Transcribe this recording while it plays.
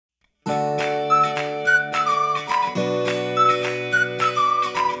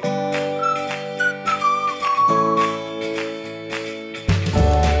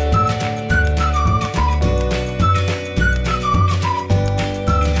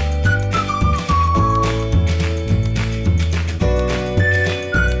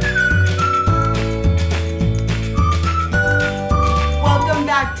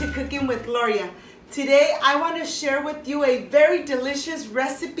Gloria. Today I want to share with you a very delicious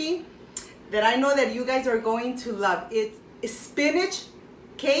recipe that I know that you guys are going to love. It's spinach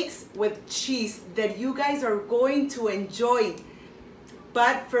cakes with cheese that you guys are going to enjoy.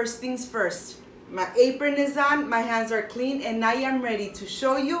 But first things first, my apron is on, my hands are clean, and I am ready to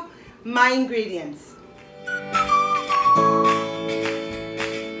show you my ingredients.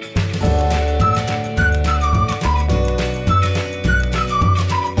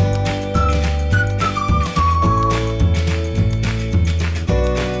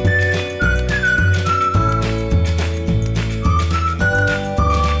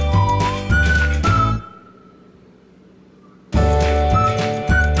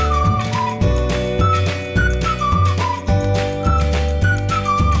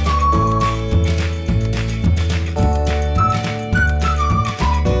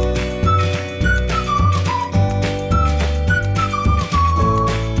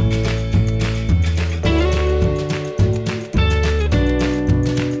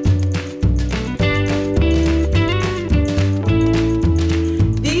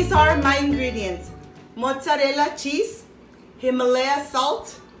 Mozzarella cheese, Himalaya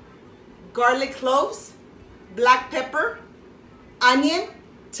salt, garlic cloves, black pepper, onion,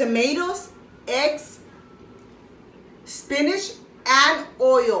 tomatoes, eggs, spinach, and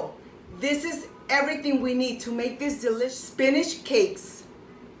oil. This is everything we need to make this delicious spinach cakes.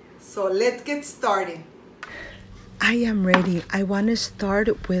 So let's get started. I am ready. I want to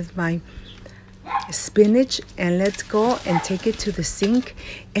start with my spinach, and let's go and take it to the sink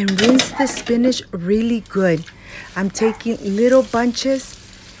and rinse the spinach really good. I'm taking little bunches,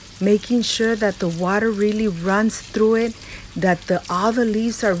 making sure that the water really runs through it, that all the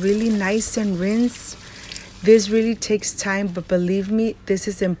leaves are really nice and rinsed. This really takes time, but believe me, this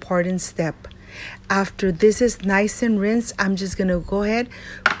is an important step. After this is nice and rinsed, I'm just gonna go ahead,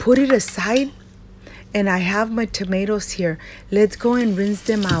 put it aside, and I have my tomatoes here. Let's go and rinse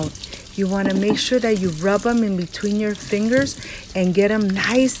them out. You want to make sure that you rub them in between your fingers and get them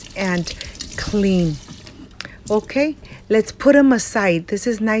nice and clean. Okay, let's put them aside. This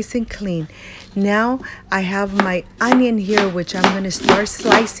is nice and clean. Now I have my onion here, which I'm going to start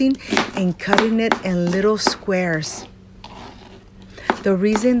slicing and cutting it in little squares. The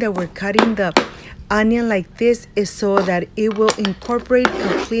reason that we're cutting the onion like this is so that it will incorporate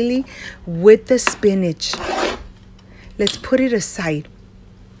completely with the spinach. Let's put it aside.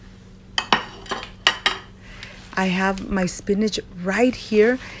 I have my spinach right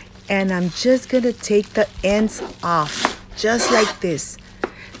here, and I'm just gonna take the ends off, just like this.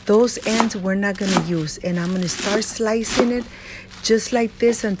 Those ends we're not gonna use, and I'm gonna start slicing it just like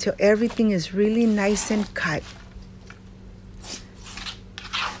this until everything is really nice and cut.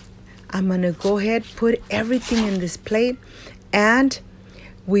 I'm gonna go ahead, put everything in this plate, and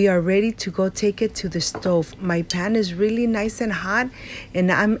we are ready to go take it to the stove. My pan is really nice and hot,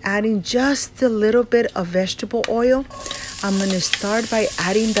 and I'm adding just a little bit of vegetable oil. I'm gonna start by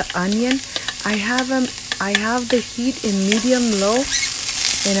adding the onion. I have the heat in medium low,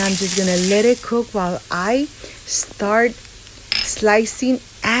 and I'm just gonna let it cook while I start slicing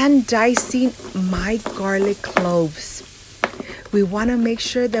and dicing my garlic cloves. We want to make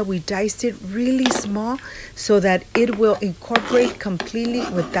sure that we dice it really small so that it will incorporate completely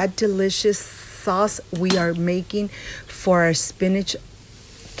with that delicious sauce we are making for our spinach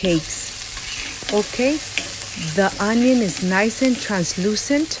cakes. Okay, the onion is nice and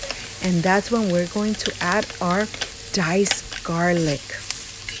translucent, and that's when we're going to add our diced garlic.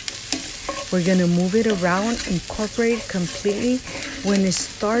 We're going to move it around, incorporate it completely. When it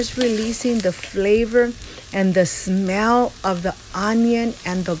starts releasing the flavor and the smell of the onion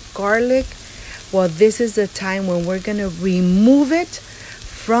and the garlic, well, this is the time when we're gonna remove it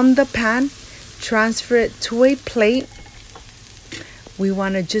from the pan, transfer it to a plate. We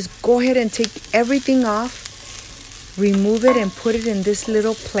wanna just go ahead and take everything off, remove it and put it in this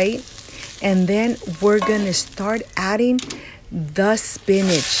little plate, and then we're gonna start adding the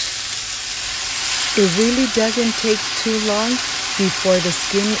spinach. It really doesn't take too long before the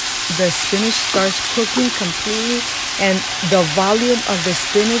spinach starts cooking completely, and the volume of the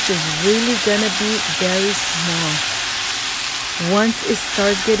spinach is really gonna be very small. Once it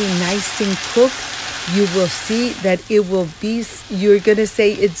starts getting nice and cooked, you will see that it will be, you're gonna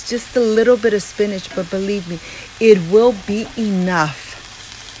say it's just a little bit of spinach, but believe me, it will be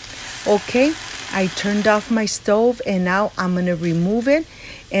enough. Okay, I turned off my stove, and now I'm gonna remove it,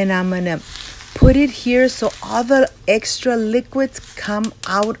 and I'm gonna put it here so all the extra liquids come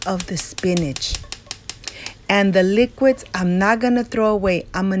out of the spinach. And the liquids I'm not gonna throw away.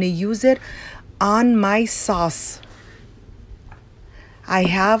 I'm gonna use it on my sauce. I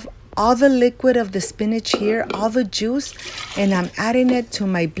have all the liquid of the spinach here, all the juice, and I'm adding it to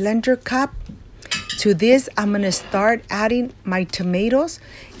my blender cup. To this, I'm gonna start adding my tomatoes,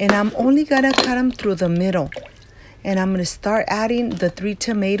 and I'm only gonna cut them through the middle. And I'm gonna start adding the 3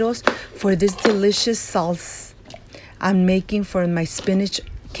 tomatoes for this delicious sauce I'm making for my spinach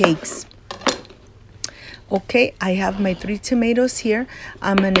cakes. Okay, I have my 3 tomatoes here.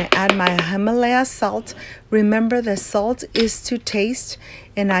 I'm gonna add my Himalaya salt. Remember, the salt is to taste.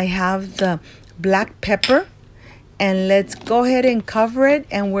 And I have the black pepper. And let's go ahead and cover it.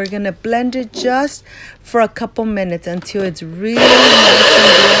 And we're gonna blend it just for a couple minutes until it's really nice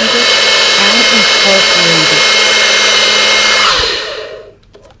and blended and incorporated.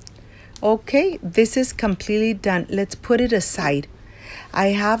 Okay, this is completely done. Let's put it aside. I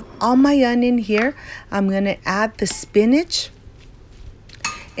have all my onion here. I'm going to add the spinach.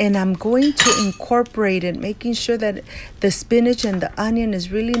 And I'm going to incorporate it, making sure that the spinach and the onion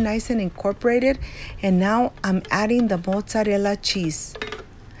is really nice and incorporated. And now I'm adding the mozzarella cheese.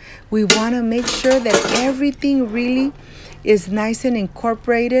 We want to make sure that everything really is nice and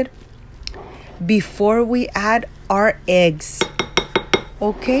incorporated before we add our eggs.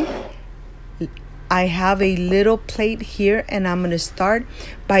 Okay? I have a little plate here, and I'm going to start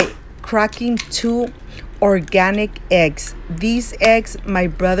by cracking 2 organic eggs. These eggs, my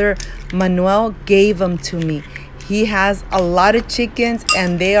brother Manuel gave them to me. He has a lot of chickens,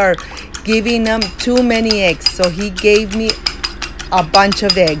 and they are giving them too many eggs. So he gave me a bunch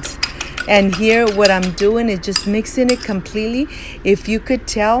of eggs. And here what I'm doing is just mixing it completely. If you could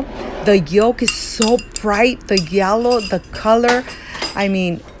tell, the yolk is so bright, the yellow, the color, I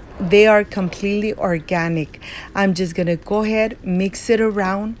mean, they are completely organic. I'm just gonna go ahead, mix it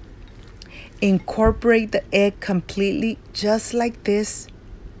around, incorporate the egg completely, just like this.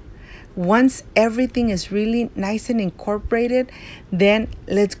 Once everything is really nice and incorporated, then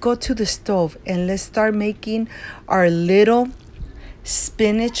let's go to the stove and let's start making our little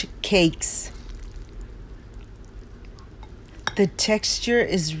spinach cakes. The texture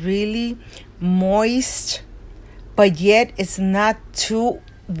is really moist, but yet it's not too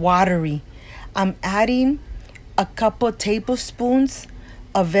watery. I'm adding a couple tablespoons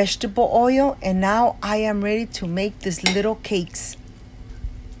of vegetable oil, and now I am ready to make these little cakes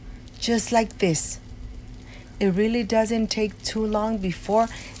just like this. It really doesn't take too long before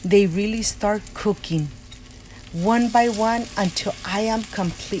they really start cooking, one by one, until I am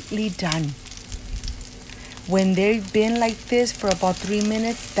completely done. When they've been like this for about 3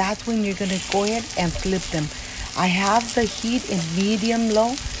 minutes, that's when you're gonna go ahead and flip them. I have the heat in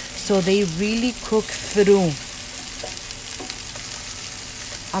medium-low, so they really cook through.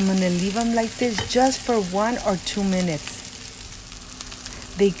 I'm gonna leave them like this just for 1 or 2 minutes.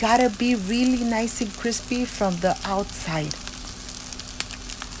 They gotta be really nice and crispy from the outside.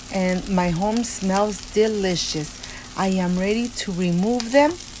 And my home smells delicious. I am ready to remove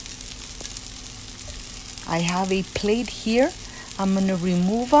them. I have a plate here. I'm gonna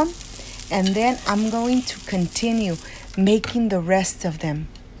remove them. And then I'm going to continue making the rest of them.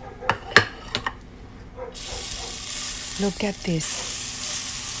 Look at this.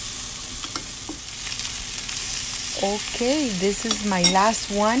 Okay, this is my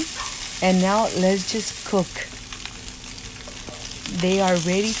last one. And now let's just cook. They are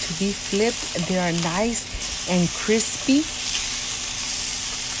ready to be flipped. They are nice and crispy.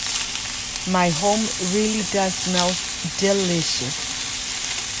 My home really does smell delicious.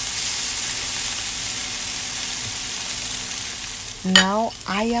 Now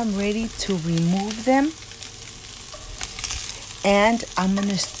I am ready to remove them, and I'm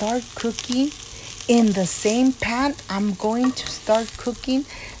gonna start cooking in the same pan. I'm going to start cooking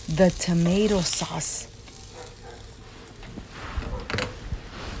the tomato sauce.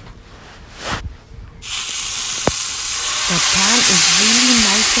 The pan is really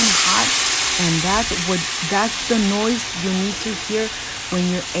nice and hot, and that's the noise you need to hear when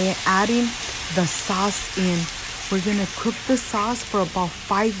you're adding the sauce in. We're gonna cook the sauce for about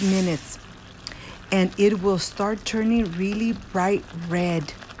 5 minutes, and it will start turning really bright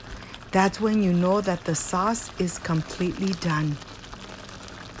red. That's when you know that the sauce is completely done.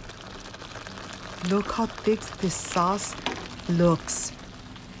 Look how thick this sauce looks.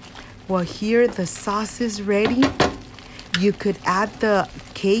 Well, here the sauce is ready. You could add the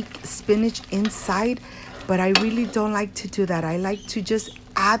cake spinach inside, but I really don't like to do that. I like to just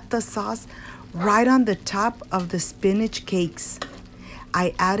add the sauce right on the top of the spinach cakes.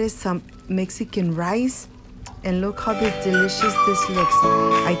 I added some Mexican rice, and look how delicious this looks.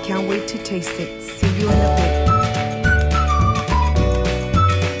 I can't wait to taste it. See you in a bit.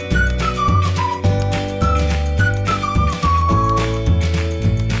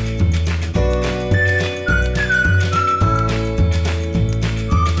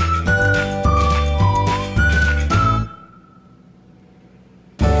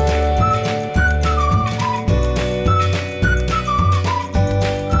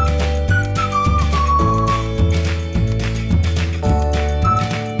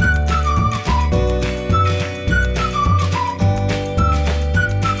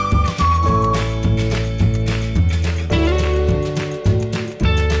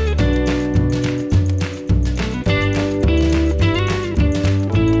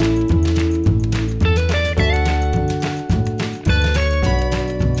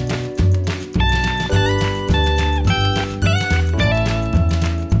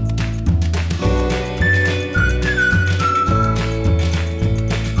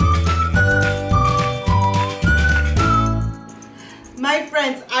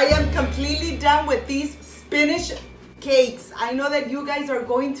 done with these spinach cakes. I know that you guys are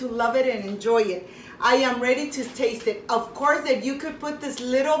going to love it and enjoy it. I am ready to taste it. Of course, that you could put this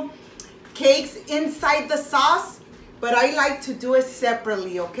little cakes inside the sauce, but I like to do it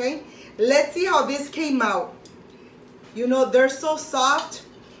separately, okay? Let's see how this came out. You know, they're so soft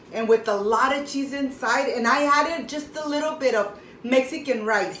and with a lot of cheese inside, and I added just a little bit of Mexican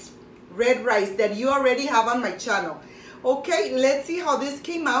rice, red rice that you already have on my channel. Okay, let's see how this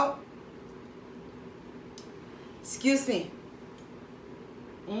came out. Excuse me.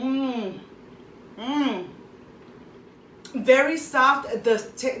 Very soft.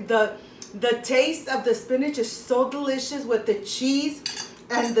 The taste of the spinach is so delicious with the cheese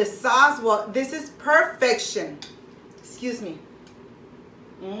and the sauce. Well, this is perfection. Excuse me.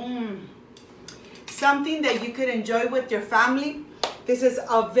 Something that you could enjoy with your family. This is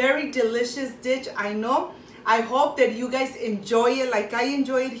a very delicious dish, I know. I hope that you guys enjoy it like I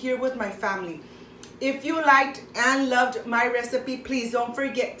enjoy it here with my family. If you liked and loved my recipe, please don't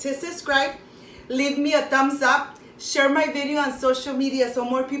forget to subscribe. Leave me a thumbs up. Share my video on social media so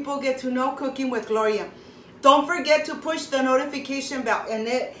more people get to know Cooking with Gloria. Don't forget to push the notification bell. And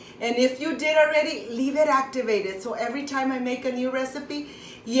if you did already, leave it activated. So every time I make a new recipe,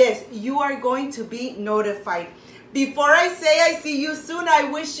 yes, you are going to be notified. Before I say I see you soon, I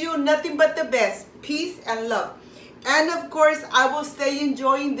wish you nothing but the best. Peace and love. And of course, I will stay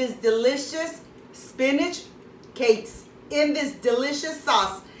enjoying this delicious spinach cakes in this delicious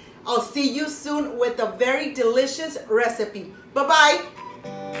sauce. I'll see you soon with a very delicious recipe.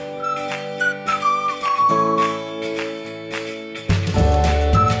 Bye-bye.